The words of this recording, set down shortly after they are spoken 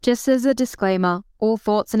Just as a disclaimer, all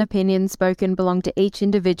thoughts and opinions spoken belong to each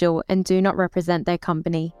individual and do not represent their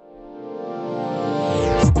company.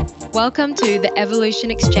 Welcome to the Evolution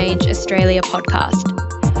Exchange Australia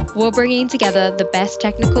podcast. We're bringing together the best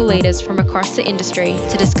technical leaders from across the industry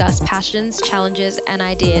to discuss passions, challenges, and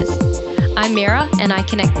ideas. I'm Meira, and I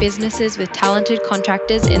connect businesses with talented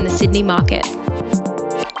contractors in the Sydney market.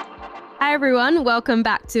 Hi everyone, welcome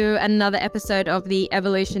back to another episode of the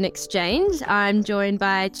Evolution Exchange. I'm joined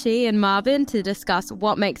by Chi and Marvin to discuss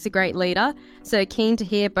what makes a great leader. So keen to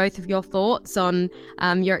hear both of your thoughts on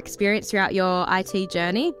your experience throughout your IT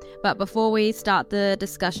journey. But before we start the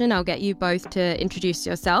discussion, I'll get you both to introduce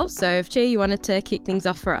yourselves. So if Chi, you wanted to kick things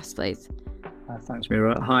off for us, please. Thanks,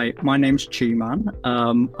 Meira. Hi, my name's Che Man.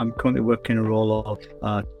 I'm currently working a role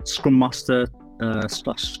of Scrum Master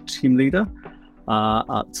 / team leader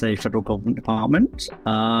at a federal government department.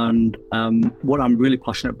 And what I'm really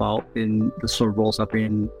passionate about in the sort of roles I've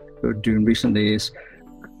been doing recently is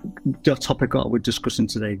the topic that we're discussing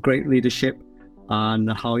today, great leadership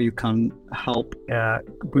and how you can help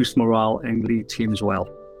boost morale and lead teams well.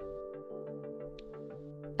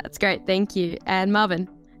 That's great, thank you. And Marvin?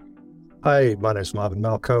 Hi, my name is Marvin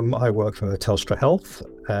Malcolm. I work for Telstra Health,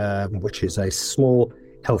 which is a small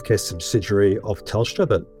healthcare subsidiary of Telstra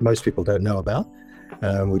that most people don't know about.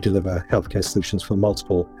 We deliver healthcare solutions for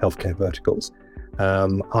multiple healthcare verticals.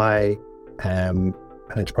 I am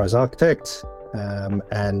an enterprise architect,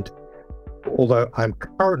 and although I'm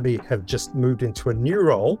currently have just moved into a new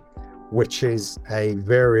role, which is a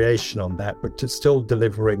variation on that, but just still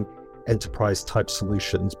delivering enterprise type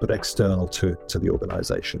solutions, but external to the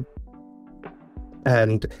organization.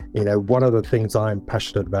 And, you know, one of the things I'm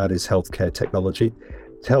passionate about is healthcare technology.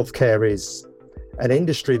 Healthcare is an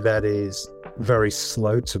industry that is very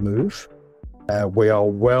slow to move. We are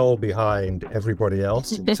well behind everybody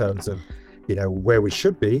else in terms of, you know, where we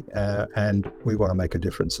should be, and we want to make a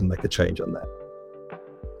difference and make a change on that.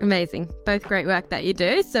 Amazing. Both great work that you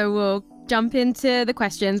do. So we'll jump into the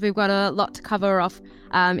questions. We've got a lot to cover off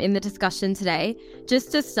in the discussion today.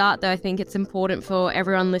 Just to start, though, I think it's important for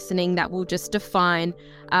everyone listening that we'll just define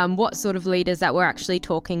what sort of leaders that we're actually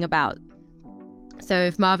talking about. So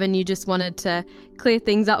if Marvin, you just wanted to clear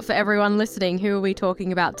things up for everyone listening, who are we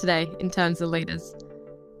talking about today in terms of leaders?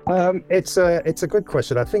 It's a good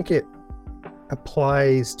question. I think it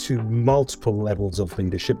applies to multiple levels of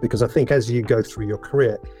leadership, because I think as you go through your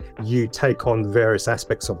career, you take on various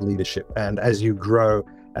aspects of leadership. And as you grow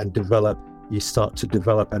and develop, you start to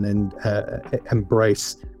develop and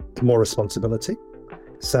embrace more responsibility.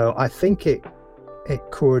 So I think it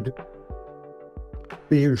could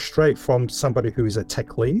be straight from somebody who is a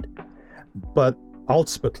tech lead, but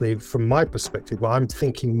ultimately, from my perspective, I'm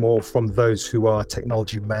thinking more from those who are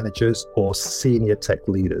technology managers or senior tech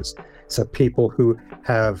leaders. So people who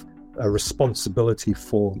have a responsibility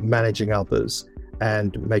for managing others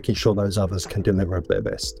and making sure those others can deliver at their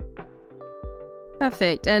best.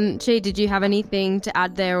 Perfect. And Chi, did you have anything to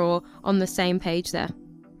add there or on the same page there?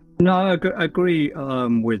 No, I agree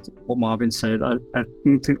with what Marvin said. I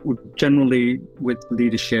think generally with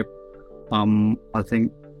leadership, I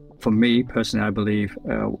think for me personally, I believe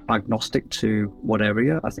agnostic to what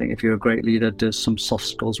area. I think if you're a great leader, there's some soft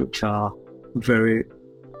skills which are very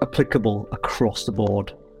applicable across the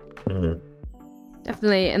board. Mm-hmm.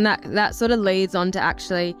 Definitely. And that sort of leads on to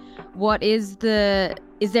actually, is there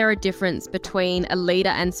a difference between a leader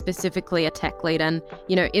and specifically a tech leader? And,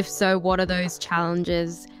 you know, if so, what are those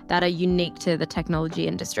challenges that are unique to the technology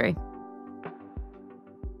industry?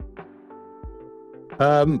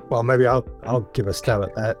 Well, maybe I'll give a stab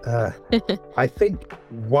at that. I think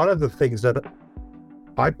one of the things that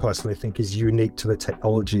I personally think is unique to the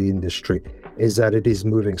technology industry is that it is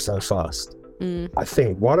moving so fast. I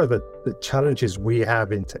think one of the challenges we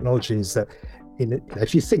have in technology is that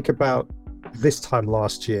if you think about this time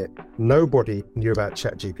last year, nobody knew about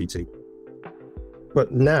ChatGPT.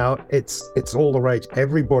 But now it's all the rage.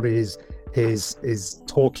 Everybody is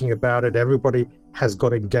talking about it. Everybody has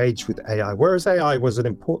got engaged with AI, whereas AI was an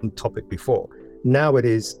important topic before. Now it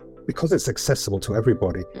is, because it's accessible to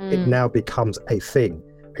everybody, it now becomes a thing,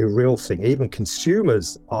 a real thing. Even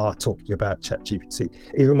consumers are talking about ChatGPT.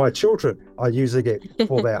 Even my children are using it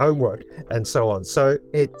for their homework and so on. So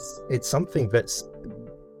it's something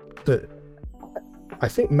that I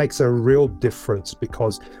think makes a real difference,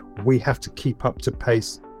 because we have to keep up to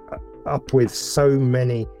pace up with so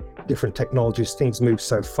many different technologies. Things move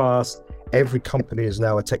so fast. Every company is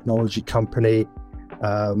now a technology company.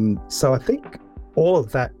 So I think all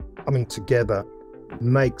of that coming together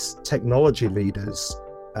makes technology leaders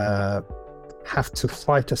have to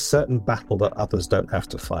fight a certain battle that others don't have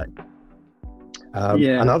to fight.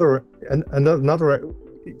 Yeah. Another.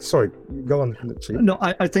 Sorry, go on. No,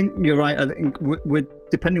 I think you're right. I think with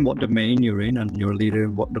depending what domain you're in and you're a leader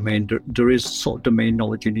in what domain, there is sort of domain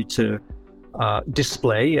knowledge you need to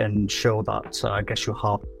display and show that I guess you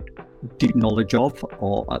have deep knowledge of,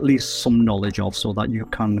 or at least some knowledge of, so that you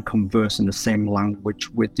can converse in the same language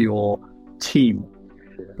with your team.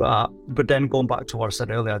 But then going back to what I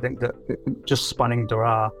said earlier, I think that just spanning, there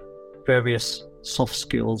are various soft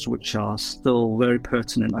skills which are still very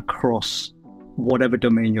pertinent across whatever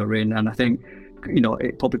domain you're in. And I think,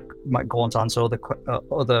 it probably might go on to answer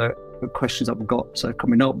other questions that we've got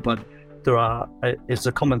coming up, but it's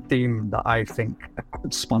a common theme that I think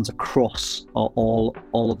spans across all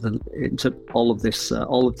of the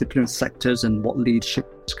different sectors and what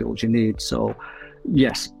leadership skills you need. So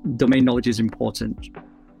yes, domain knowledge is important.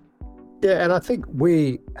 Yeah, and I think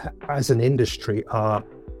we as an industry are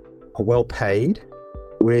well paid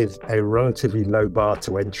with a relatively low bar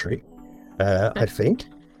to entry, I think.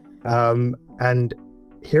 And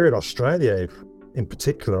here in Australia in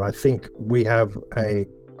particular, I think we have a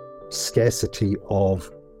scarcity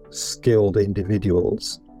of skilled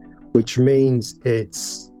individuals, which means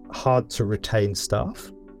it's hard to retain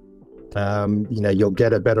staff. You'll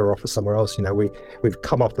get a better offer somewhere else. We've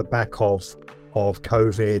come off the back of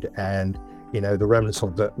COVID and the remnants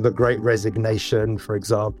of the Great Resignation, for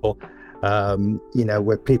example,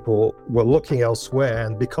 where people were looking elsewhere,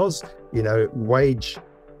 and because wage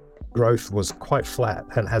growth was quite flat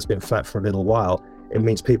and has been flat for a little while, it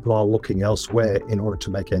means people are looking elsewhere in order to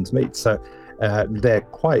make ends meet. So they're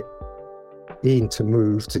quite keen to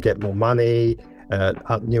move to get more money,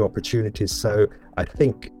 new opportunities. So I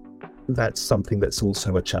think that's something that's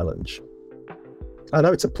also a challenge. I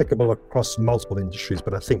know it's applicable across multiple industries,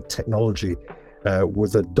 but I think technology,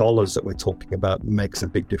 with the dollars that we're talking about, makes a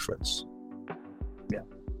big difference. Yeah.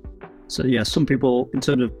 So yeah, some people, in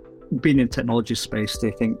terms of being in technology space,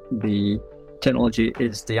 they think the technology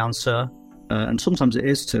is the answer. And sometimes it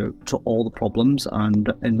is to all the problems.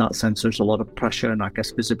 And in that sense, there's a lot of pressure and I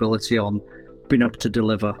guess visibility on being able to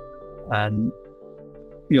deliver and,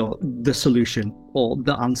 the solution or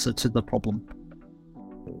the answer to the problem.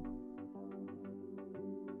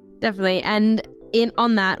 Definitely. And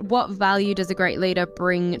on that, what value does a great leader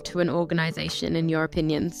bring to an organization, in your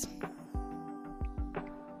opinions?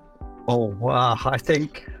 Oh, wow. I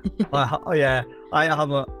think, I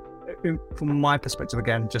have from my perspective,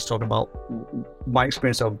 again, just talking about my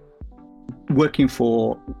experience of working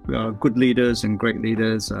for good leaders and great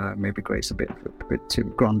leaders, maybe great's a bit too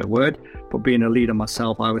grand a word, but being a leader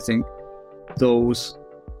myself, I would think those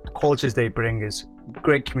qualities they bring is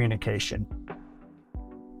great communication,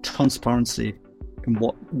 transparency in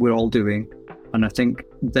what we're all doing. And I think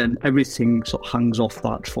then everything sort of hangs off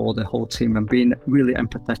that for the whole team, and being really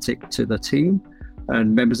empathetic to the team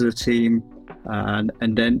and members of the team. And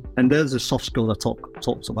there's a soft skill that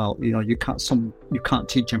talks about, you can't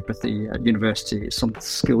teach empathy at university. It's some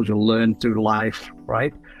skills you'll learn through life,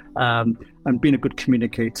 right? And being a good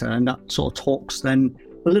communicator, and that sort of talks then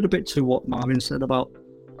a little bit to what Marvin said about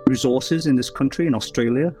resources in this country, in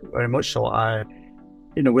Australia, very much so.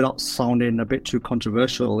 Without sounding a bit too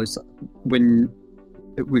controversial, is when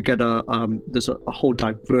we get there's a whole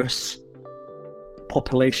diverse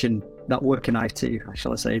population that work in IT,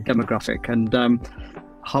 shall I say, demographic, and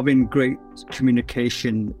having great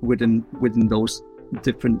communication within those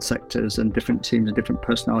different sectors and different teams and different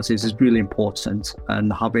personalities is really important.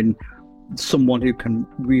 And having someone who can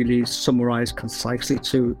really summarize concisely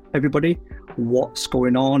to everybody what's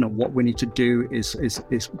going on and what we need to do is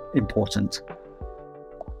important.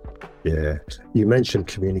 Yeah, you mentioned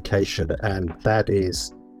communication, and that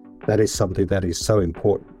is something that is so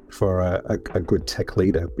important for a good tech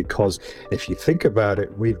leader, because if you think about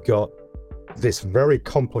it, we've got this very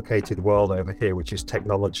complicated world over here, which is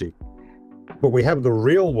technology, but we have the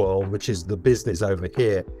real world, which is the business over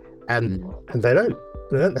here, and they don't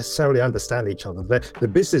necessarily understand each other. The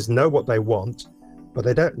business know what they want, but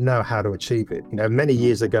they don't know how to achieve it. Many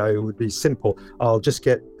years ago, it would be simple. I'll just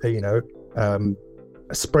get a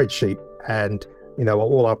spreadsheet, and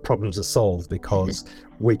all our problems are solved because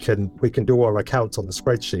we can do our accounts on the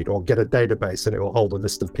spreadsheet, or get a database and it will hold a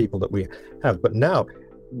list of people that we have. But now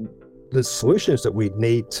the solutions that we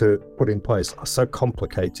need to put in place are so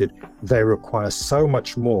complicated, they require so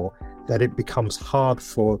much more, that it becomes hard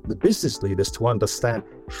for the business leaders to understand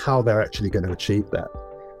how they're actually going to achieve that.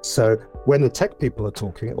 So when the tech people are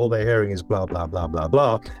talking, all they're hearing is blah, blah, blah, blah,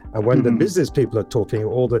 blah. And when the business people are talking,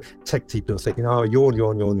 all the tech people are thinking, oh, yawn.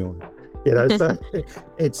 So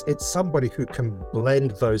it's somebody who can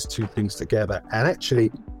blend those two things together and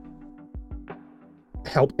actually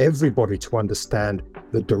help everybody to understand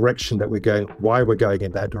the direction that we're going, why we're going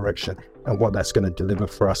in that direction, and what that's going to deliver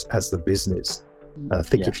for us as the business. And I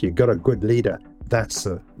think if you've got a good leader, that's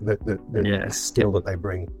the skill that they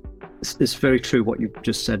bring. It's very true what you've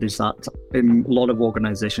just said, is that in a lot of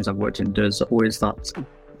organizations I've worked in, there's always that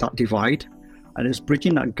divide, and it's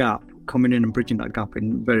bridging that gap, coming in and bridging that gap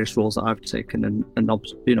in various roles that I've taken and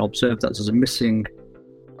observed that there's a missing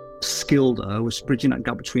skill there, was bridging that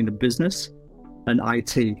gap between the business and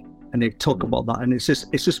IT. And they talk about that, and it's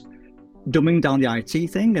just dumbing down the IT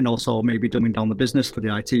thing, and also maybe dumbing down the business for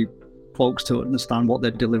the IT folks to understand what they're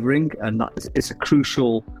delivering. And that it's a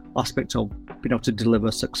crucial aspect of being able to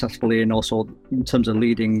deliver successfully, and also in terms of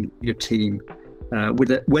leading your team.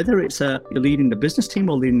 Whether it's you're leading the business team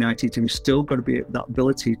or leading the IT team, you've still got to be that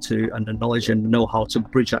ability to, and the knowledge and know how to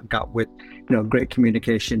bridge that gap with, great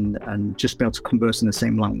communication and just be able to converse in the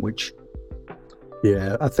same language.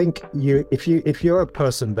 Yeah, I think if you're a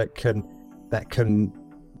person that can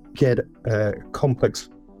get a complex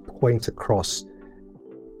point across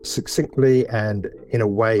succinctly and in a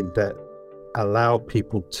way that allow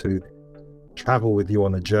people to travel with you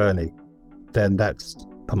on a journey, then that's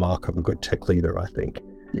a mark of a good tech leader, I think.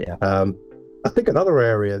 Yeah. I think another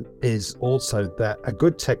area is also that a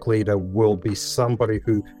good tech leader will be somebody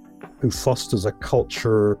who fosters a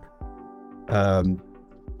culture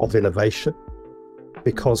of innovation,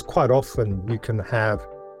 because quite often you can have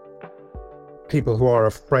people who are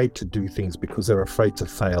afraid to do things because they're afraid to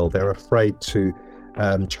fail. They're afraid to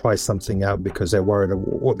try something out because they're worried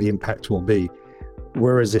about what the impact will be.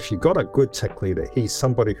 Whereas if you've got a good tech leader, he's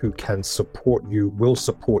somebody who can support you, will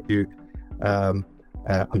support you.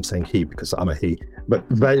 I'm saying he because I'm a he, but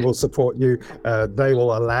they will support you. They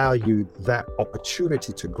will allow you that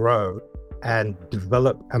opportunity to grow and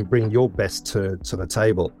develop and bring your best to the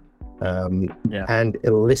table, and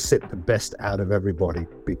elicit the best out of everybody,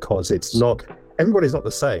 because everybody's not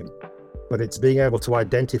the same, but it's being able to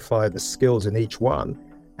identify the skills in each one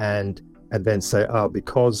and then say,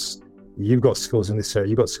 because you've got skills in this area,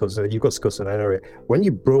 you've got skills in that area. When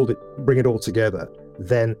you bring it all together,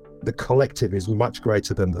 then the collective is much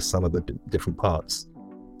greater than the sum of the different parts.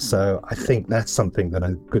 So I think that's something that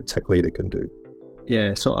a good tech leader can do.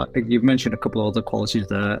 Yeah, so you've mentioned a couple of other qualities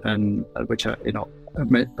there, and which are,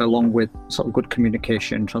 along with sort of good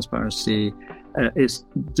communication, transparency, is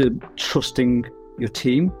the trusting your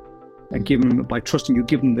team, and by trusting you,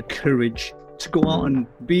 give them the courage to go out and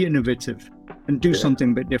be innovative and do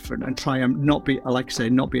something a bit different, and try and not be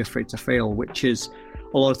afraid to fail, which is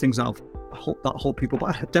a lot of things that hold people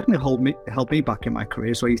back. Definitely held me back in my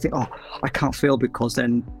career. So you think, I can't fail, because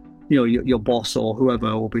then your boss or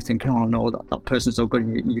whoever will be thinking, oh no, that person's so good,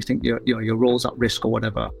 and you think your role's at risk or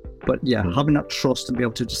whatever. But having that trust and be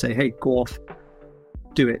able to just say, hey, go off,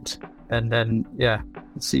 do it, and then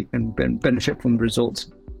see and benefit from the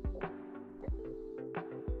results.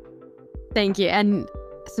 Thank you. And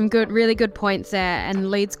some really good points there, and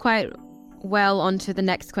leads quite well onto the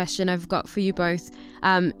next question I've got for you both.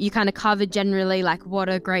 You kind of covered generally like what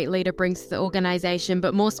a great leader brings to the organization,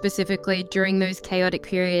 but more specifically during those chaotic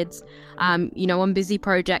periods, on busy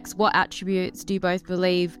projects, what attributes do you both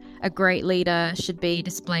believe a great leader should be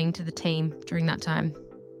displaying to the team during that time?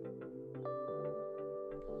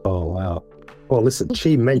 Oh, wow. Well, listen,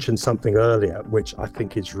 Chi mentioned something earlier, which I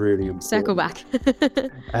think is really important. Circle back.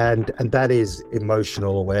 and that is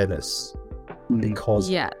emotional awareness. Because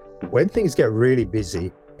when things get really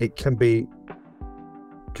busy, it can be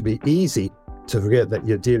easy to forget that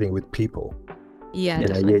you're dealing with people. Yeah,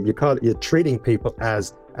 you're treating people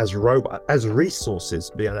as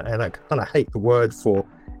resources, and I kind of hate the word for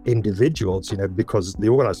individuals, because the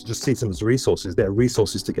organizer just sees them as resources. They're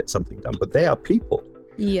resources to get something done, but they are people.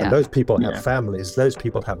 Yeah. And those people have families, those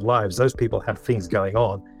people have lives, those people have things going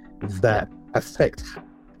on that affect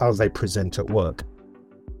how they present at work,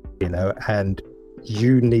 and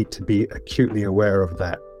you need to be acutely aware of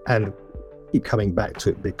that and keep coming back to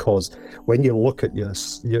it, because when you look at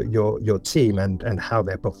your team and how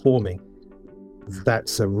they're performing,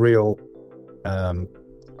 that's a real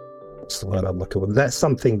what's the word I'm looking for? That's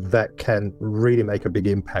something that can really make a big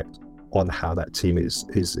impact on how that team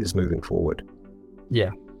is moving forward.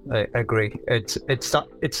 Yeah, I agree. It's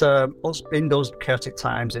also in those chaotic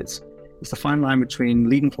times, it's the fine line between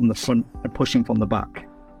leading from the front and pushing from the back.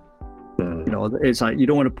 It's like you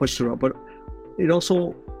don't want to push through, but it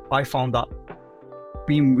also, I found that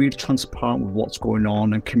being really transparent with what's going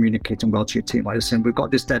on and communicating well to your team, like saying, we've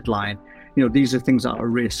got this deadline, these are things that are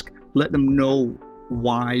at risk. Let them know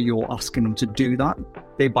why you're asking them to do that.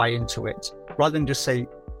 They buy into it, rather than just say,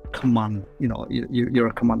 command. You're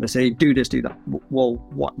a commander. Say, do this, do that. Well,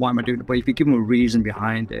 why am I doing it? But if you give them a reason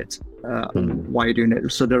behind it, why you're doing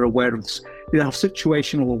it, so they're aware of this, you have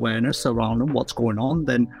situational awareness around them, what's going on,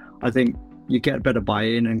 then I think you get better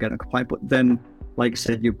buy-in and get a compliant. But then, like I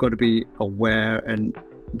said, you've got to be aware and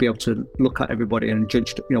be able to look at everybody and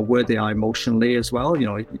judge, where they are emotionally as well.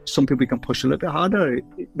 Some people can push a little bit harder.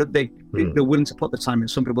 They're willing to put the time in.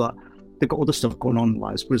 Some people they've got other stuff going on in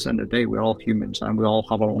lives. But at the end of the day, we're all humans and we all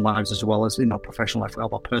have our own lives as well as in our professional life. We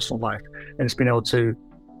have our personal life, and it's being able to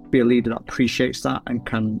be a leader that appreciates that and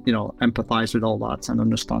can, empathize with all that and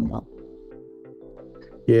understand that.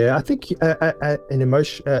 Yeah, I think an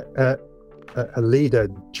emotion, a leader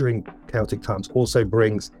during chaotic times also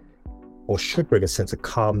brings, or should bring, a sense of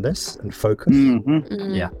calmness and focus.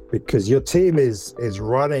 Yeah, because your team is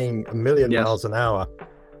running a million miles an hour,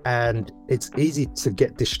 and it's easy to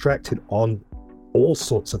get distracted on all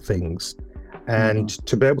sorts of things, and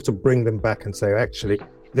to be able to bring them back and say, actually,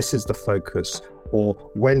 this is the focus, or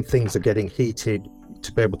when things are getting heated,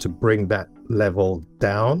 to be able to bring that level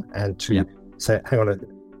down and to say, hang on,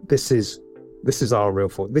 this is our real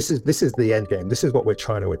fault. This is the end game. This is what we're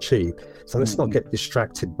trying to achieve. So let's not get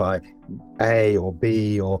distracted by A or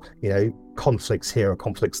B or conflicts here or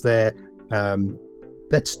conflicts there.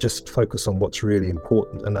 Let's just focus on what's really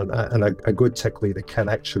important. And a good tech leader can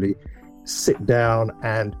actually sit down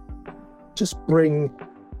and just bring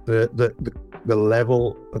the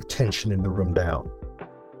level of tension in the room down.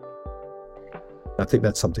 I think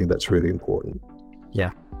that's something that's really important.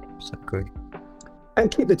 Yeah, so good.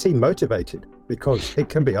 And keep the team motivated, because it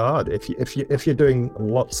can be hard if you're doing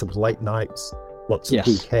lots of late nights, lots of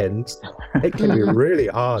weekends. It can be really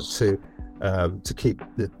hard to keep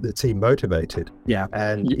the team motivated. Yeah,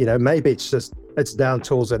 and maybe it's down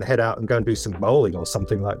tools and head out and go and do some bowling or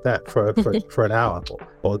something like that for an hour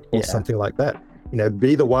or something like that.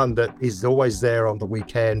 Be the one that is always there on the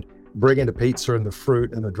weekend, bringing the pizza and the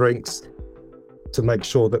fruit and the drinks to make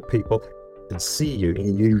sure that people can see you.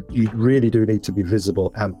 You really do need to be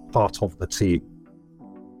visible and part of the team.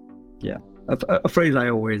 Yeah, a phrase I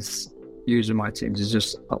always use in my teams is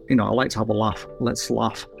just, I like to have a laugh. Let's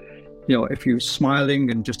laugh. If you're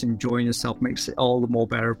smiling and just enjoying yourself, makes it all the more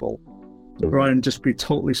bearable. Rather than just be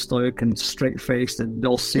totally stoic and straight-faced and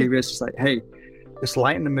all serious. It's like, hey, just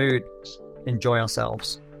lighten the mood, enjoy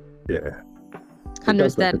ourselves. Yeah, 100%. It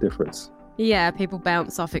does make a difference. Yeah, people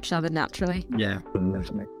bounce off each other naturally. Yeah,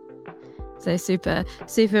 definitely. So super,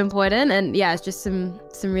 super important. And yeah, it's just some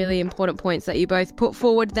really important points that you both put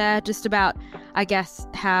forward there, just about, I guess,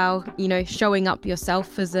 how, showing up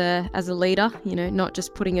yourself as a leader, not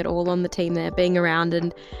just putting it all on the team there, being around.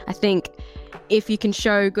 And I think if you can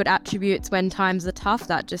show good attributes when times are tough,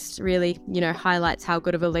 that just really, highlights how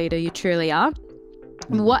good of a leader you truly are.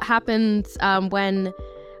 What happens when,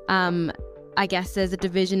 I guess, there's a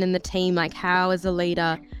division in the team? Like, how as a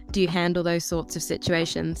leader do you handle those sorts of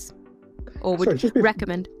situations? Or would you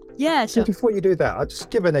recommend? Yeah, sure. Just before you do that, I'll just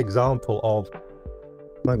give an example of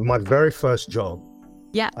my very first job.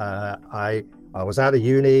 Yeah. I was out of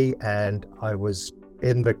uni and I was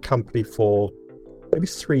in the company for maybe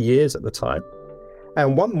 3 years at the time.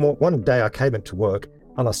 And one day I came into work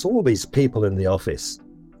and I saw all these people in the office,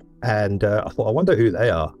 and I thought, I wonder who they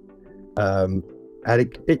are. And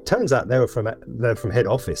it turns out they're from head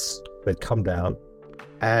office. They'd come down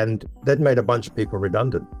and they'd made a bunch of people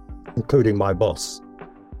redundant, including my boss.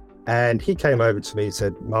 And he came over to me and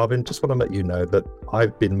said, Marvin, just want to let you know that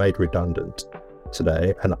I've been made redundant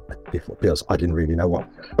today. And because I didn't really know what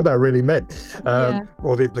that really meant,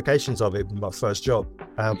 or the implications of it in my first job.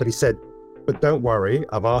 But he said, but don't worry,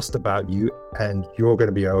 I've asked about you and you're going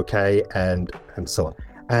to be okay, and so on.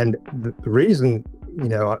 And the reason,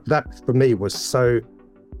 that for me was so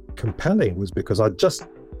compelling was because I just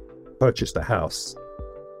purchased a house.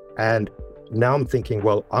 And now I'm thinking,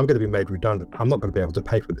 well, I'm going to be made redundant. I'm not going to be able to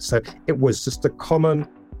pay for this. So it was just a common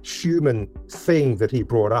human thing that he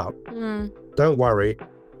brought up. Don't worry,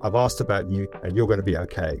 I've asked about you and you're going to be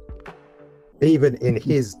okay. Even in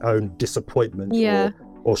his own disappointment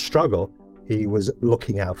or struggle, he was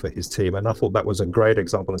looking out for his team. And I thought that was a great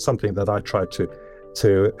example and something that I tried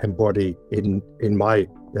to embody in my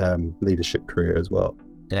leadership career as well.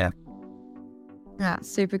 Yeah,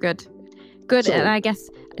 super good. Good. So, and I guess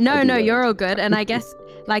no, you're all good. And I guess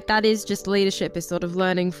like that is just leadership, is sort of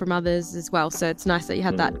learning from others as well. So it's nice that you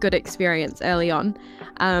had that good experience early on.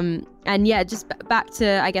 And yeah, just back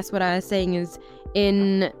to, I guess what I was saying is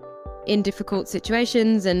in difficult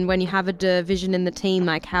situations and when you have a division in the team,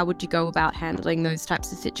 like how would you go about handling those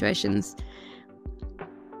types of situations?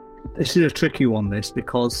 This is a tricky one,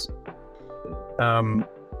 because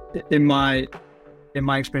in my in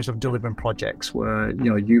my experience of delivering projects where,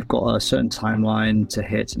 you've got a certain timeline to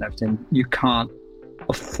hit and everything, you can't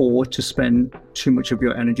afford to spend too much of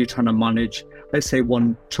your energy trying to manage, let's say,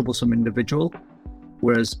 one troublesome individual,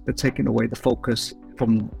 whereas they're taking away the focus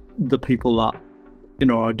from the people that,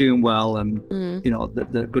 are doing well and,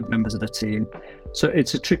 the good members of the team. So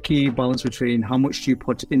it's a tricky balance between how much do you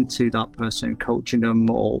put into that person, coaching them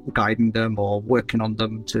or guiding them or working on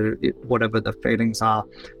them to whatever the failings are,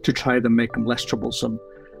 to try to make them less troublesome.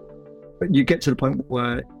 But you get to the point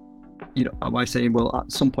where, am I saying, well,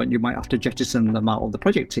 at some point you might have to jettison them out of the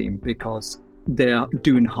project team because they're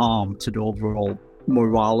doing harm to the overall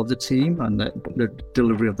morale of the team and the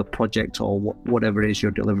delivery of the project or whatever it is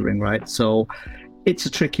you're delivering, right? So it's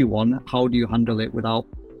a tricky one. How do you handle it without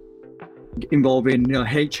involving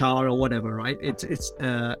HR or whatever, right?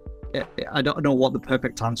 I don't know what the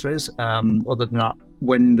perfect answer is, other than that,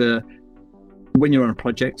 when you're on a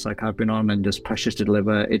project like I've been on and there's pressures to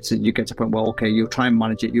deliver, you get to a point where, okay, you try and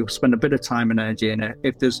manage it, you spend a bit of time and energy in it.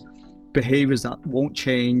 If there's behaviors that won't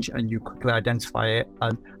change and you quickly identify it,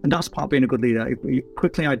 and that's part of being a good leader. If you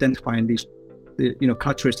quickly identifying these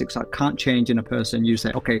characteristics that can't change in a person, you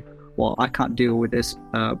say, okay, well, I can't deal with this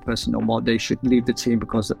person no more. They should leave the team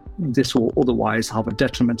because this will otherwise have a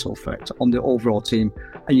detrimental effect on the overall team.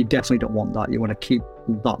 And you definitely don't want that. You want to keep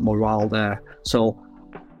that morale there. So,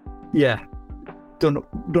 yeah, don't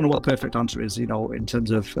know what the perfect answer is, in terms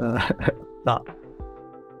of that.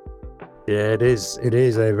 Yeah, it is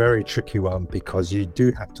a very tricky one because you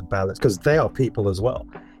do have to balance, because they are people as well.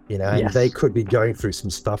 And yes. They could be going through some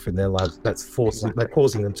stuff in their lives that's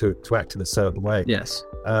causing them to act in a certain way. Yes.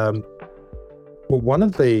 Well, one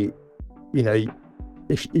of the,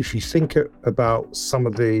 if you think about some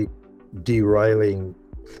of the derailing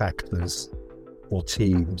factors or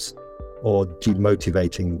teams or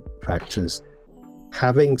demotivating factors,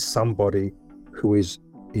 having somebody who is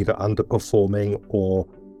either underperforming or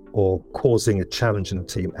causing a challenge in the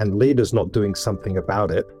team and leaders not doing something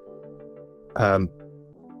about it,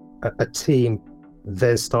 a team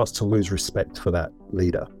then starts to lose respect for that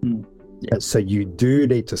leader. Yeah. So you do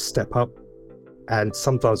need to step up and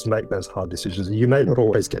sometimes make those hard decisions. You may not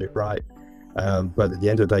always get it right, but at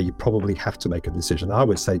the end of the day, you probably have to make a decision. I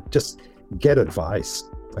would say just get advice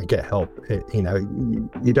and get help.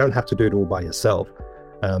 You don't have to do it all by yourself.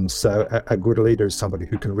 So a good leader is somebody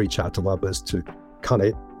who can reach out to others to kind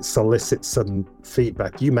of solicit some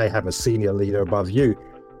feedback. You may have a senior leader above you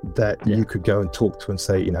that you could go and talk to and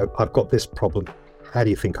say, I've got this problem. How do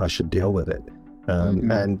you think I should deal with it?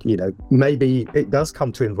 And, maybe it does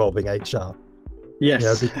come to involving HR.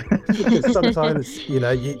 Yes. Because sometimes,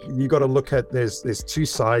 you got to look at, there's two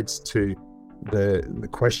sides to the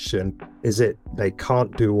question. Is it they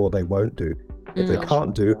can't do or they won't do? If they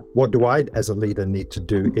can't do, what do I as a leader need to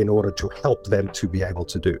do in order to help them to be able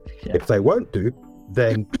to do? Yeah. If they won't do,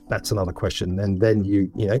 then that's another question. And then you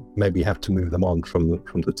maybe have to move them on from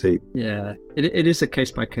the team. Yeah, it is a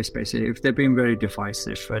case-by-case basis. If they're being very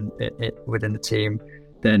divisive and within the team,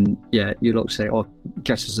 then you look say,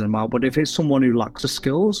 gestures them out. But if it's someone who lacks the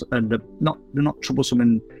skills and they're not troublesome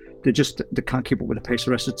and they can't keep up with the pace of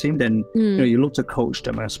the rest of the team, then you look to coach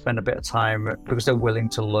them and spend a bit of time because they're willing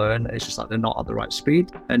to learn. It's just like they're not at the right speed,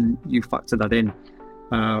 and you factor that in,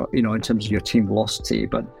 in terms of your team velocity.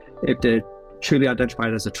 But if they're truly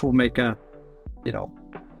identified as a troublemaker,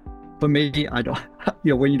 for me, I don't.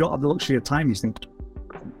 When you don't have the luxury of time, you think.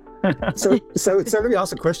 So let me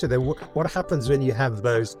ask a question then. What happens when you have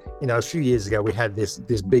those? A few years ago we had this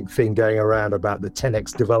big thing going around about the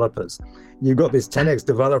 10x developers. You've got this 10x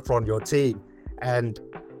developer on your team, and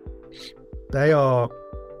they are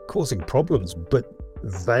causing problems, but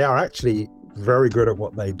they are actually very good at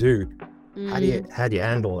what they do. How do you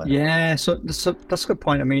handle that? Yeah, so that's a good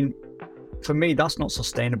point. I mean, for me, that's not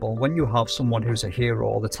sustainable. When you have someone who's a hero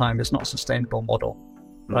all the time, it's not a sustainable model,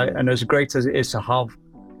 right? And as great as it is to have,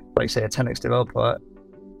 like say, a 10x developer,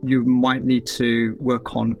 you might need to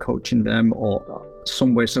work on coaching them or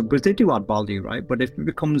some way. So, because they do add value, right? But if it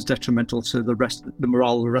becomes detrimental to the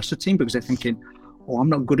morale of the rest of the team, because they're thinking, I'm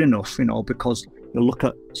not good enough, because you look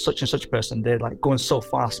at such and such person, they're like going so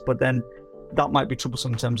fast, but then that might be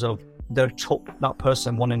troublesome in terms of that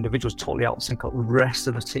person, one individual, is totally out of sync with the rest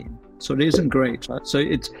of the team. So it isn't great, right? So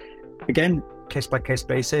it's, again, case-by-case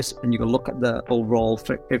basis, and you can look at the overall.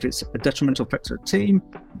 If it's a detrimental effect to the team,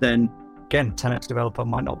 then again, 10x developer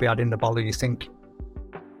might not be adding the value you think.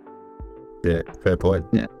 Yeah, fair point.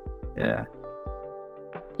 Yeah.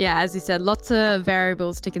 Yeah, as you said, lots of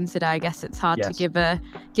variables to consider. I guess it's hard to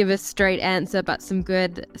give a straight answer, but some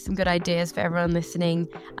good ideas for everyone listening.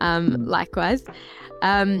 Likewise.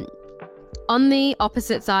 On the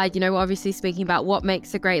opposite side, we're obviously speaking about what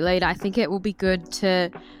makes a great leader. I think it will be good to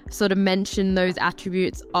sort of mention those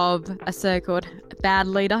attributes of a so-called bad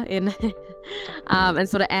leader in and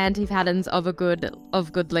sort of anti-patterns of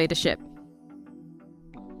good leadership.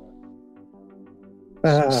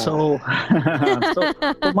 So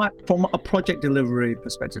from a project delivery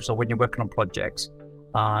perspective, so when you're working on projects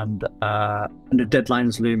and the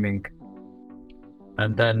deadline's looming,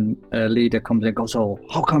 and then a leader comes in and goes, "Oh,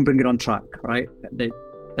 how can I bring it on track?" Right?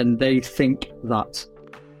 They think that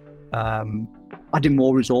adding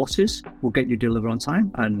more resources will get you delivered on time.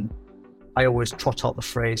 And I always trot out the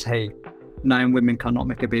phrase, "Hey, 9 women cannot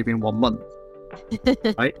make a baby in 1 month."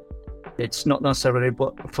 Right? It's not necessarily,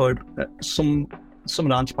 but for some of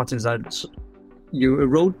the anti-patterns that you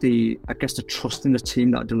erode the trust in the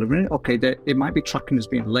team that are delivering it. Okay, it might be tracking as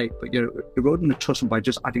being late, but you're eroding the trust by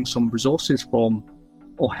just adding some resources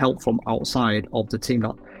or help from outside of the team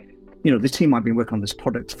that, the team might be working on this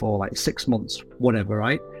product for like 6 months, whatever,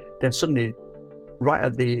 right? Then suddenly, right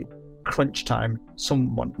at the crunch time,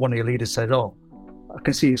 one of your leaders said, "Oh, I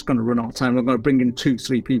can see it's going to run out of time. I'm going to bring in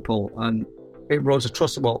 2-3 people," and it erodes the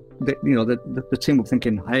trust. Well, the team were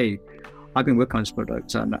thinking, "Hey, I've been working on this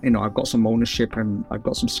product and, I've got some ownership and I've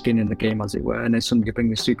got some skin in the game, as it were." And then suddenly you bring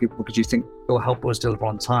these 3 people because you think it'll help us deliver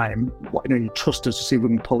on time. You trust us to see if we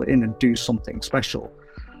can pull it in and do something special.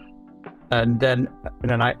 And then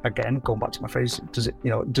I, again, going back to my phrase, does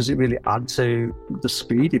it really add to the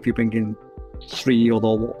speed if you bring in 3 or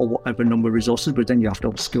whatever number of resources, but then you have to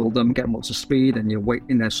upskill them, get them up to speed, and you're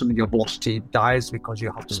waiting there, suddenly your velocity dies because you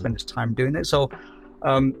have to spend this time doing it. So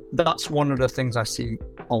that's one of the things I see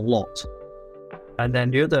a lot. And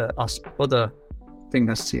then the other thing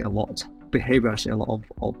I see a lot, behavior I see a lot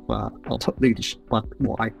of leadership,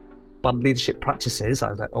 bad leadership practices,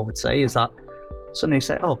 as I would say, is that suddenly they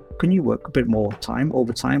say, "Oh, can you work a bit more time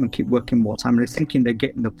over time and keep working more time?" And they're thinking they're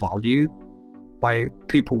getting the value by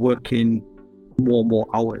people working more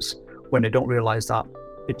hours, when they don't realize that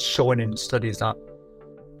it's showing in studies that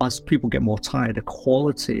as people get more tired, the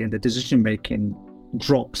quality and the decision making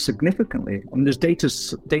drops significantly. And there's data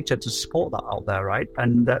to support that out there, right?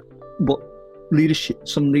 And but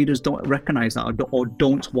some leaders don't recognize that or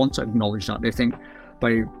don't want to acknowledge that. They think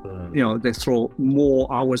by they throw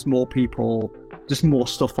more hours, more people, just more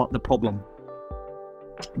stuff at the problem,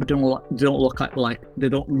 but they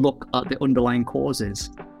don't look at the underlying causes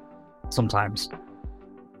sometimes.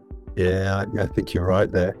 Yeah, I think you're right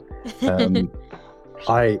there.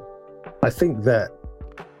 I think that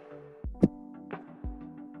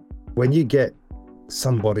when you get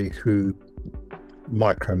somebody who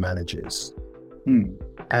micromanages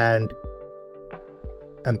and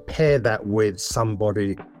pair that with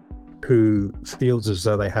somebody who feels as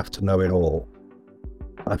though they have to know it all,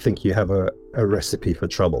 I think you have a recipe for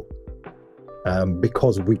trouble,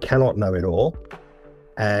 because we cannot know it all.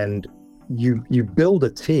 And you build a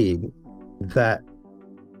team that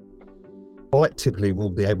collectively will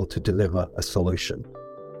be able to deliver a solution.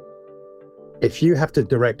 If you have to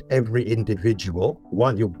direct every individual,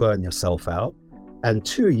 1, you'll burn yourself out, and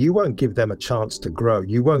 2, you won't give them a chance to grow.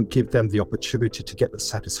 You won't give them the opportunity to get the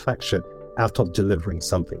satisfaction out of delivering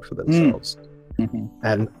something for themselves. Mm-hmm.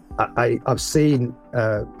 And I've seen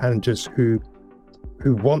managers who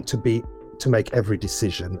want to make every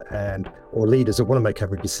decision, or leaders that want to make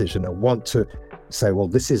every decision and want to say, "Well,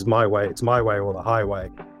 this is my way, it's my way or the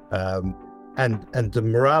highway," and the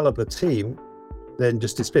morale of the team then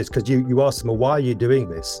just disappears, because you ask them, "Well, why are you doing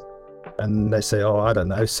this?" And they say, "Oh, I don't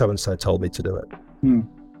know, so and so told me to do it."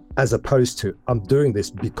 As opposed to, "I'm doing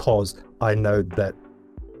this because I know that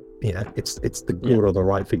it's the good or the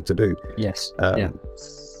right thing to do." Yes.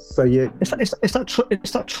 So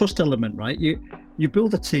it's that trust element, right? You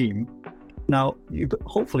build a team. Now,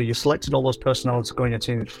 hopefully you selected all those personnel to go in your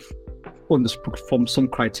team from some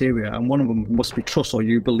criteria, and one of them must be trust, or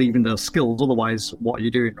you believe in their skills. Otherwise, what are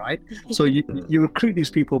you doing, right? So you recruit these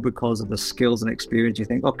people because of the skills and experience. You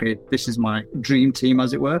think, "Okay, this is my dream team,"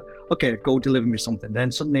 as it were. "Okay, go deliver me something."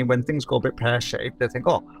 Then suddenly, when things go a bit pear-shaped, they think,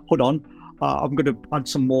 "Oh, hold on, I'm going to add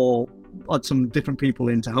some different people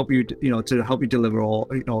in to help you, to help you deliver,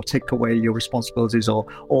 or take away your responsibilities, or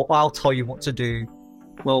I'll tell you what to do."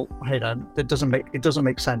 Well, hey, Dan, it doesn't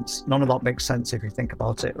make sense. None of that makes sense if you think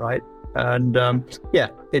about it, right? And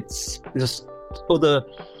it's just other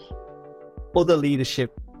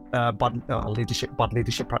leadership bad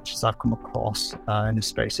leadership practices I've come across in this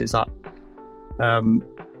space is that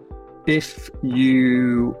if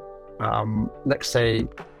you let's say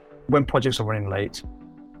when projects are running late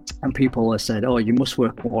and people have said, "Oh, you must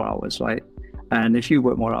work more hours," right? And if you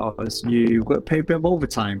work more hours, you got paid a bit of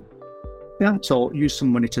overtime. Yeah, so use some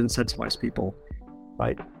money to incentivize people,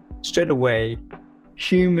 right? Straight away,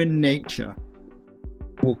 human nature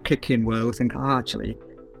will kick in where we think, actually,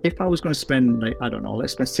 if I was going to spend, like, I don't know,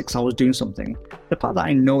 let's spend 6 hours doing something, the fact that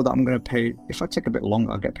I know that I'm going to pay, if I take a bit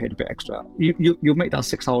longer, I'll get paid a bit extra. You'll make that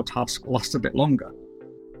 6-hour task last a bit longer.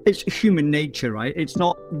 It's human nature, right? It's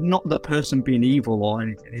not the person being evil or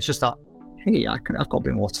anything. It's just that, hey, I've got a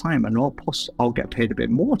bit more time, and I'll get paid a bit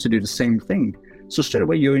more to do the same thing. So straight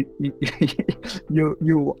away, you're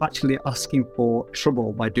actually asking for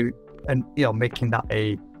trouble by doing, and making that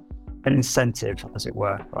an incentive, as it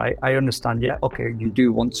were, right? I understand. Yeah, okay, you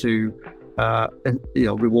do want to,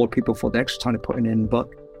 reward people for the extra time they're putting in, but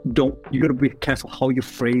you got to be careful how you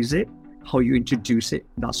phrase it, how you introduce it,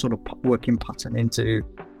 that sort of working pattern into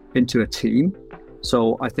a team.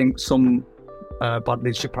 So I think some bad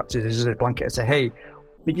leadership practices is a blanket and say, hey,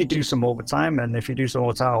 you do some overtime, and if you do some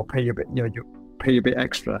overtime, I'll pay you a bit. You pay you a bit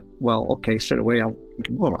extra. Well, okay, straight away, I'm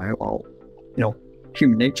thinking, all right, well,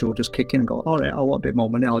 human nature will just kick in and go, all right, I want a bit more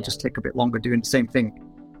money. I'll just take a bit longer doing the same thing.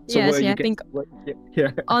 So I think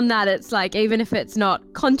on that, it's like, even if it's not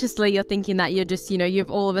consciously, you're thinking that you're just, you've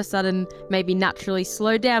all of a sudden maybe naturally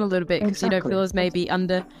slowed down a little bit because you don't feel as maybe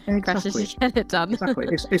under pressure to get it done. Exactly.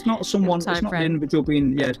 It's not someone, it's not the individual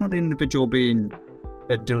being, it's not the individual being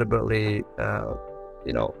deliberately,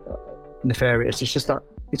 nefarious. It's just that,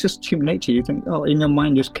 it's just human nature. You think, in your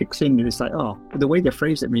mind just kicks in, and it's like, the way they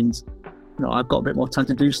phrase it means, I've got a bit more time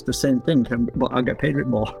to do the same thing, but I'll get paid a bit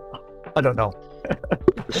more. I don't know.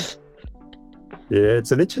 Yeah,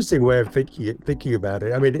 it's an interesting way of thinking about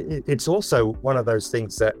it. I mean, it's also one of those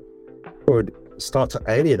things that could start to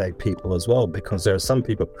alienate people as well, because there are some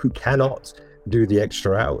people who cannot do the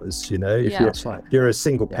extra hours. If you're a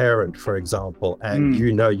single parent, for example, and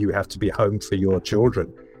you have to be home for your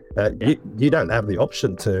children, you don't have the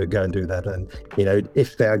option to go and do that. And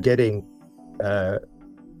if they're getting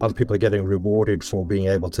other people are getting rewarded for being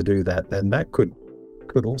able to do that, then that could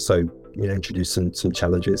also introduce some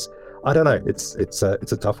challenges. I don't know. It's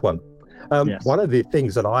a tough one. Yes. One of the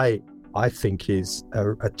things that I think is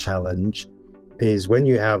a challenge is when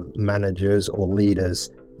you have managers or leaders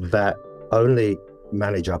that only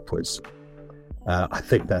manage upwards. I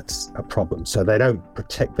think that's a problem. So they don't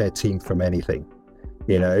protect their team from anything.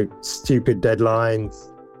 Stupid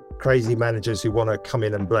deadlines, crazy managers who want to come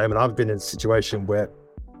in and blame. And I've been in a situation where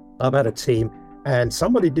I've had a team and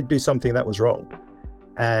somebody did do something that was wrong.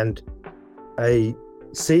 And a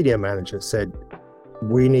senior manager said,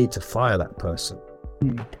 we need to fire that person.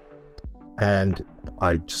 And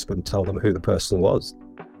I just wouldn't tell them who the person was.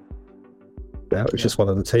 It was just one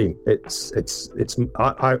of the team.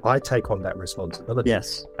 I take on that responsibility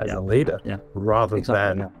as a leader rather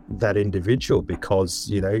than that individual,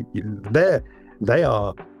 because they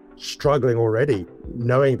are struggling already,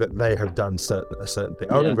 knowing that they have done a certain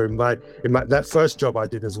thing. I remember in my that first job I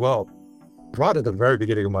did as well, right at the very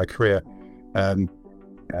beginning of my career.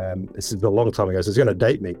 This is a long time ago, so it's going to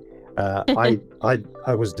date me.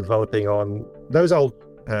 I was developing on those old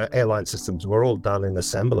airline systems were all done in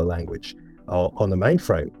assembler language on the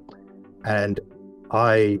mainframe, and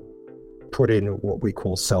I put in what we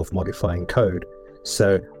call self-modifying code.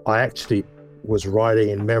 So I actually was writing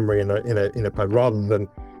in memory in a rather than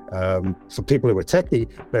for people who were techie,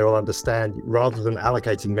 they will understand, rather than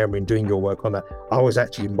allocating memory and doing your work on that, I was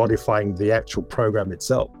actually modifying the actual program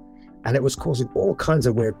itself. And it was causing all kinds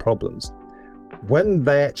of weird problems. When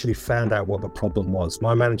they actually found out what the problem was,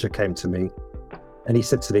 my manager came to me and he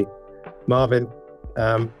said to me, Marvin,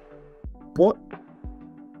 what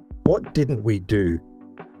didn't we do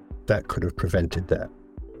that could have prevented that?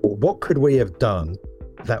 Or what could we have done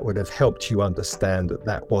that would have helped you understand that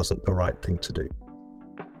that wasn't the right thing to do?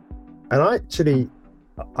 And I actually,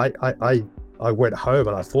 I went home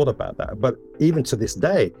and I thought about that. But even to this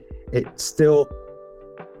day, it still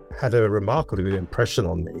had a remarkable impression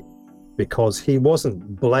on me, because he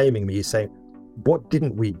wasn't blaming me. He's saying, what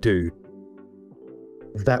didn't we do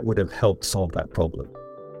that would have helped solve that problem?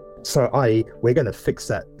 So we're going to fix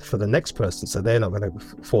that for the next person, so they're not going to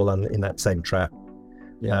fall in that same trap.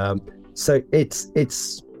 So it's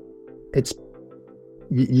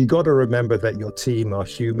you got to remember that your team are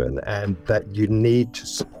human and that you need to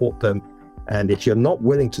support them. And if you're not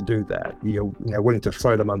willing to do that, you're willing to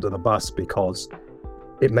throw them under the bus because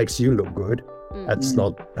it makes you look good. That's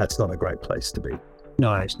not a great place to be.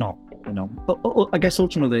 No, it's not. I guess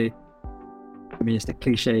ultimately, it's the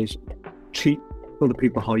cliches: treat other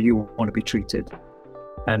people how you want to be treated.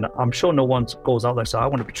 And I'm sure no one goes out there, so I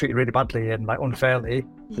want to be treated really badly and unfairly.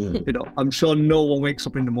 I'm sure no one wakes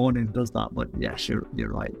up in the morning and does that. But yes, you're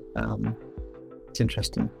right. It's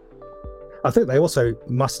interesting. I think they also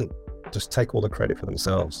mustn't just take all the credit for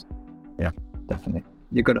themselves. Yeah, definitely.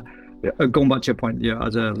 You got to, going back to your point,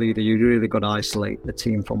 as a leader, you really got to isolate the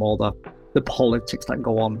team from all the politics that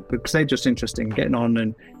go on, because they're just interested in getting on.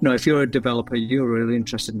 And if you're a developer, you're really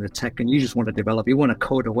interested in the tech and you just want to develop, you want to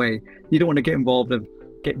code away. You don't want to get involved and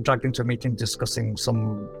get dragged into a meeting discussing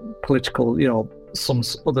some political, some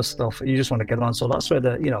other stuff. You just want to get on. So that's where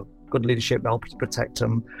the good leadership helps protect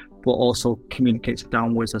them, but also communicates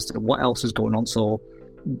downwards as to what else is going on, so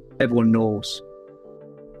everyone knows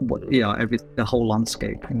what the whole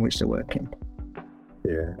landscape in which they're working.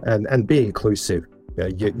 Yeah, and be inclusive.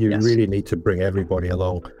 You Yes. really need to bring everybody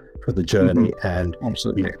along for the journey, and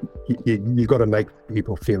Absolutely. you got to make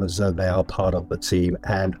people feel as though they are part of the team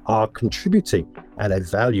and are contributing and a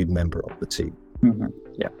valued member of the team. Mm-hmm.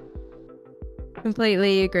 Yeah.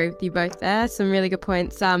 Completely agree with you both there. Some really good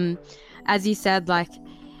points. As you said, like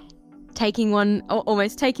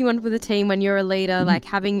almost taking one for the team when you're a leader, like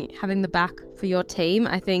having the back for your team.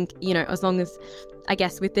 I think, as long as, I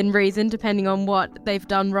guess, within reason, depending on what they've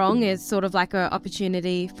done wrong, is sort of like an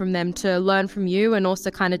opportunity from them to learn from you, and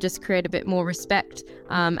also kind of just create a bit more respect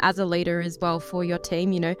as a leader as well for your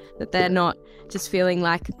team, that they're not just feeling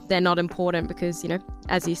like they're not important because,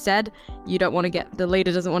 as you said, the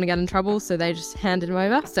leader doesn't want to get in trouble, so they just handed them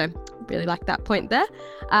over. So really like that point there.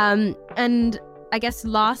 And I guess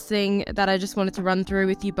last thing that I just wanted to run through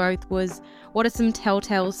with you both was, what are some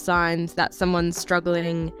telltale signs that someone's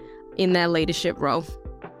struggling in their leadership role?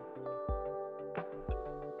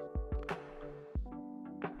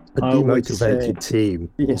 A demotivated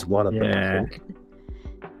team is one of them.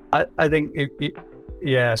 Yeah. I think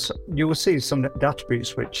so you will see some of the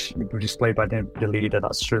attributes which were displayed by the leader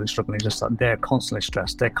that's really struggling, just that they're constantly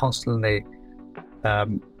stressed, they're constantly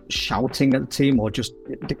shouting at the team or just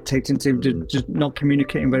dictating to them, just not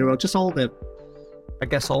communicating very well, just all the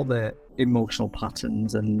emotional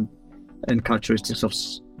patterns and characteristics of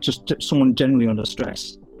just someone generally under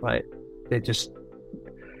stress, right? They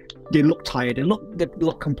look tired, they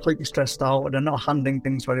look completely stressed out, they're not handling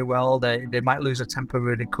things very well, they might lose a temper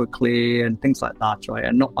really quickly and things like that, right?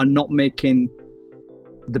 And not making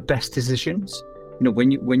the best decisions.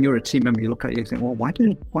 When you're a team member, you look at it, you think, well, why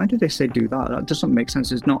did they say do that? That doesn't make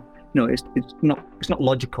sense. It's not, it's not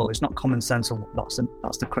logical. It's not common sense. Of that's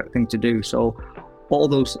the correct thing to do. So all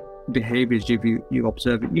those behaviors you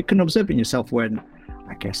observe, you can observe in yourself when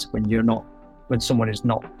someone is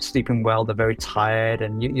not sleeping well, they're very tired,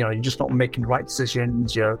 and you're just not making the right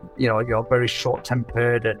decisions. You're very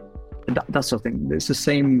short-tempered, and that sort of thing. It's the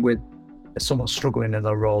same with someone struggling in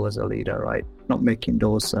their role as a leader, right? Not making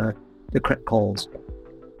those the correct calls.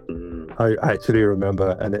 I actually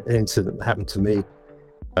remember an incident that happened to me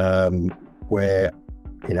where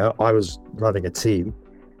I was running a team,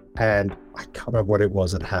 and I can't remember what it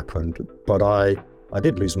was that happened, but I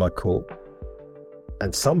did lose my cool,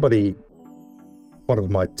 and one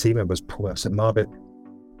of my team members pulled up and said, "Marvin,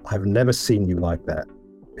 I've never seen you like that.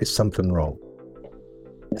 Is something wrong?"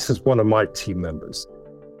 This is one of my team members,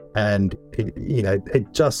 and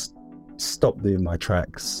it just stopped me in my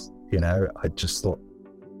tracks. I just thought,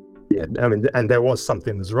 and there was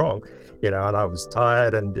something that's wrong, and I was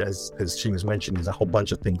tired, and as she was mentioning, there's a whole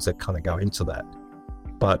bunch of things that kind of go into that.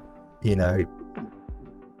 But you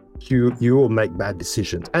will make bad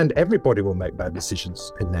decisions, and everybody will make bad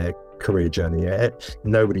decisions in their career journey.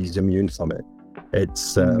 Nobody's immune from it.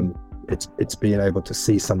 It's being able to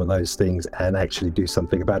see some of those things and actually do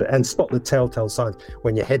something about it, and spot the telltale signs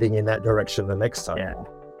when you're heading in that direction the next time. Yeah,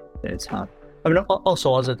 it's hard. I mean,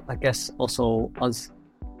 also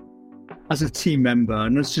as a team member,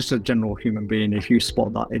 and as just a general human being, if you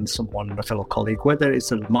spot that in someone, a fellow colleague, whether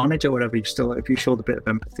it's a manager or whatever, if you show a bit of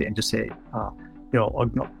empathy and just say,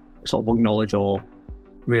 sort of acknowledge or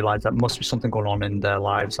realize that must be something going on in their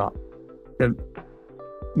lives, that they're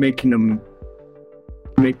making them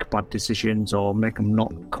make bad decisions or make them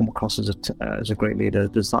not come across as a great leader.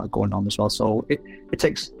 There's that going on as well. So it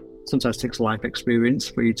sometimes takes life experience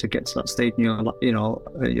for you to get to that stage in your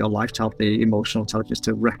life, to have the emotional intelligence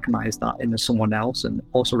to recognize that in someone else, and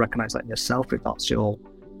also recognize that in yourself if that's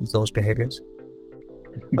those behaviors.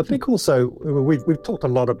 I think also we've talked a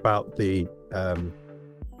lot about the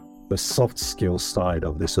soft skills side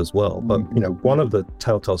of this as well, but one of the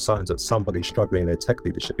telltale signs that somebody's struggling in their tech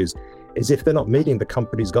leadership is if they're not meeting the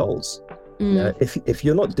company's goals. If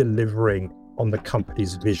you're not delivering on the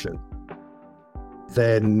company's vision,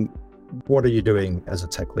 then what are you doing as a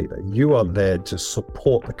tech leader? You are there to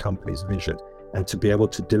support the company's vision and to be able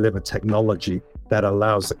to deliver technology that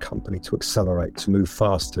allows the company to accelerate, to move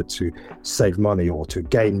faster, to save money or to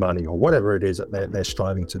gain money or whatever it is that they're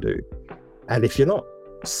striving to do. And if you're not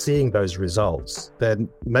seeing those results, then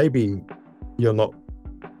maybe you're not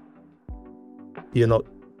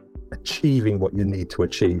achieving what you need to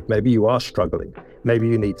achieve. Maybe you are struggling. Maybe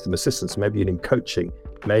you need some assistance. Maybe you need coaching.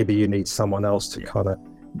 Maybe you need someone else to kind of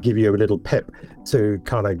give you a little pep to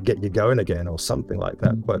kind of get you going again or something like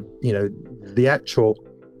that. But, the actual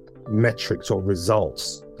metrics or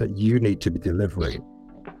results that you need to be delivering,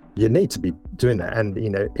 you need to be doing that. And,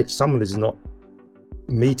 if someone is not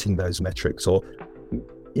meeting those metrics or,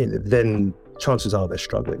 then chances are they're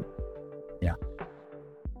struggling. Yeah.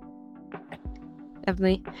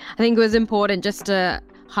 Definitely. I think it was important just to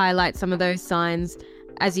highlight some of those signs.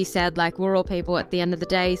 As you said, like, we're all people at the end of the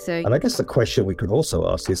day. So, and I guess the question we could also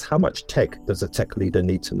ask is, how much tech does a tech leader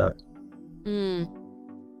need to know?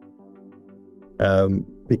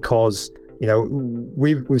 Because,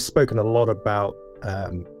 we've spoken a lot about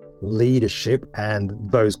leadership and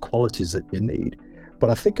those qualities that you need.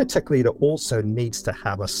 But I think a tech leader also needs to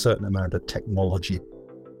have a certain amount of technology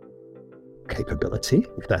capability,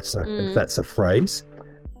 if that's a phrase.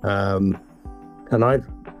 And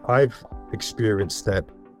I've experienced that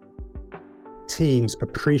teams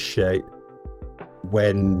appreciate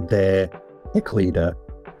when their tech leader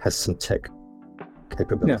has some tech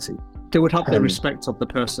capability. Yeah. They would have the respect of the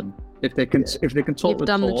person if they can talk the talk. You've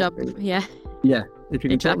done the job. Yeah. If you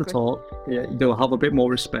can talk the talk, they'll have a bit more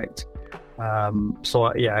respect. So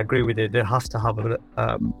I agree with you. They have to have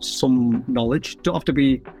some knowledge. Don't have to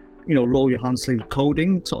be, roll your hands sleeve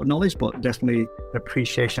coding sort of knowledge, but definitely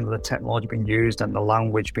appreciation of the technology being used and the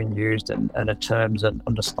language being used and the terms, and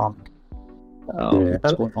understand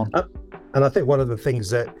what's going on. And I think one of the things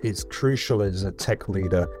that is crucial as a tech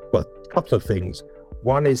leader, well, a couple of things.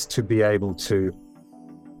 One is to be able to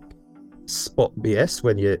spot BS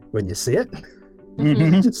when you see it.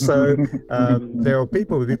 So there will be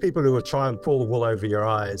people who will try and pull the wool over your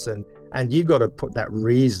eyes, and you got to put that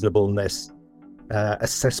reasonableness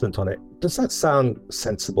assessment on it. Does that sound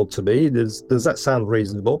sensible to me? Does that sound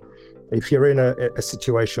reasonable? If you're in a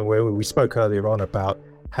situation where we spoke earlier on about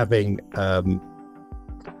having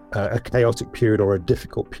a chaotic period or a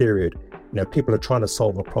difficult period, people are trying to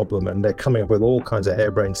solve a problem and they're coming up with all kinds of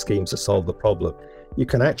harebrained schemes to solve the problem. You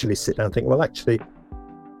can actually sit down and think, well, actually,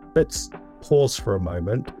 let's pause for a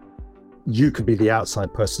moment. You could be the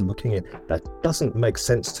outside person looking in. That doesn't make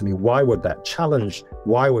sense to me. Why would that challenge?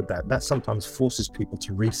 Why would that sometimes forces people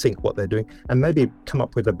to rethink what they're doing and maybe come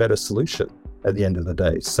up with a better solution at the end of the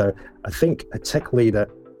day. So I think a tech leader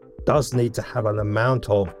does need to have an amount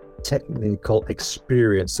of technical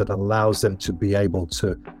experience that allows them to be able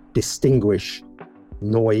to distinguish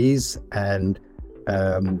noise and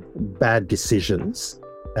bad decisions,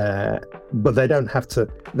 but they don't have to.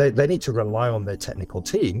 They need to rely on their technical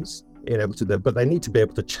teams but they need to be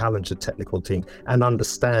able to challenge the technical team and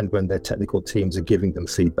understand when their technical teams are giving them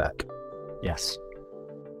feedback. Yes.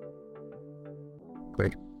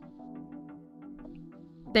 Great.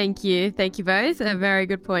 Thank you both. A very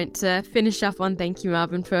good point to finish up on. Thank you,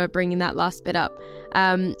 Marvin, for bringing that last bit up.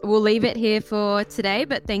 We'll leave it here for today,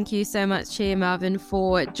 but thank you so much, Chi and Marvin,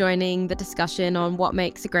 for joining the discussion on what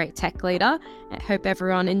makes a great tech leader. I hope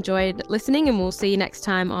everyone enjoyed listening, and we'll see you next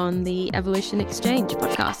time on the Evolution Exchange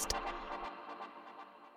podcast.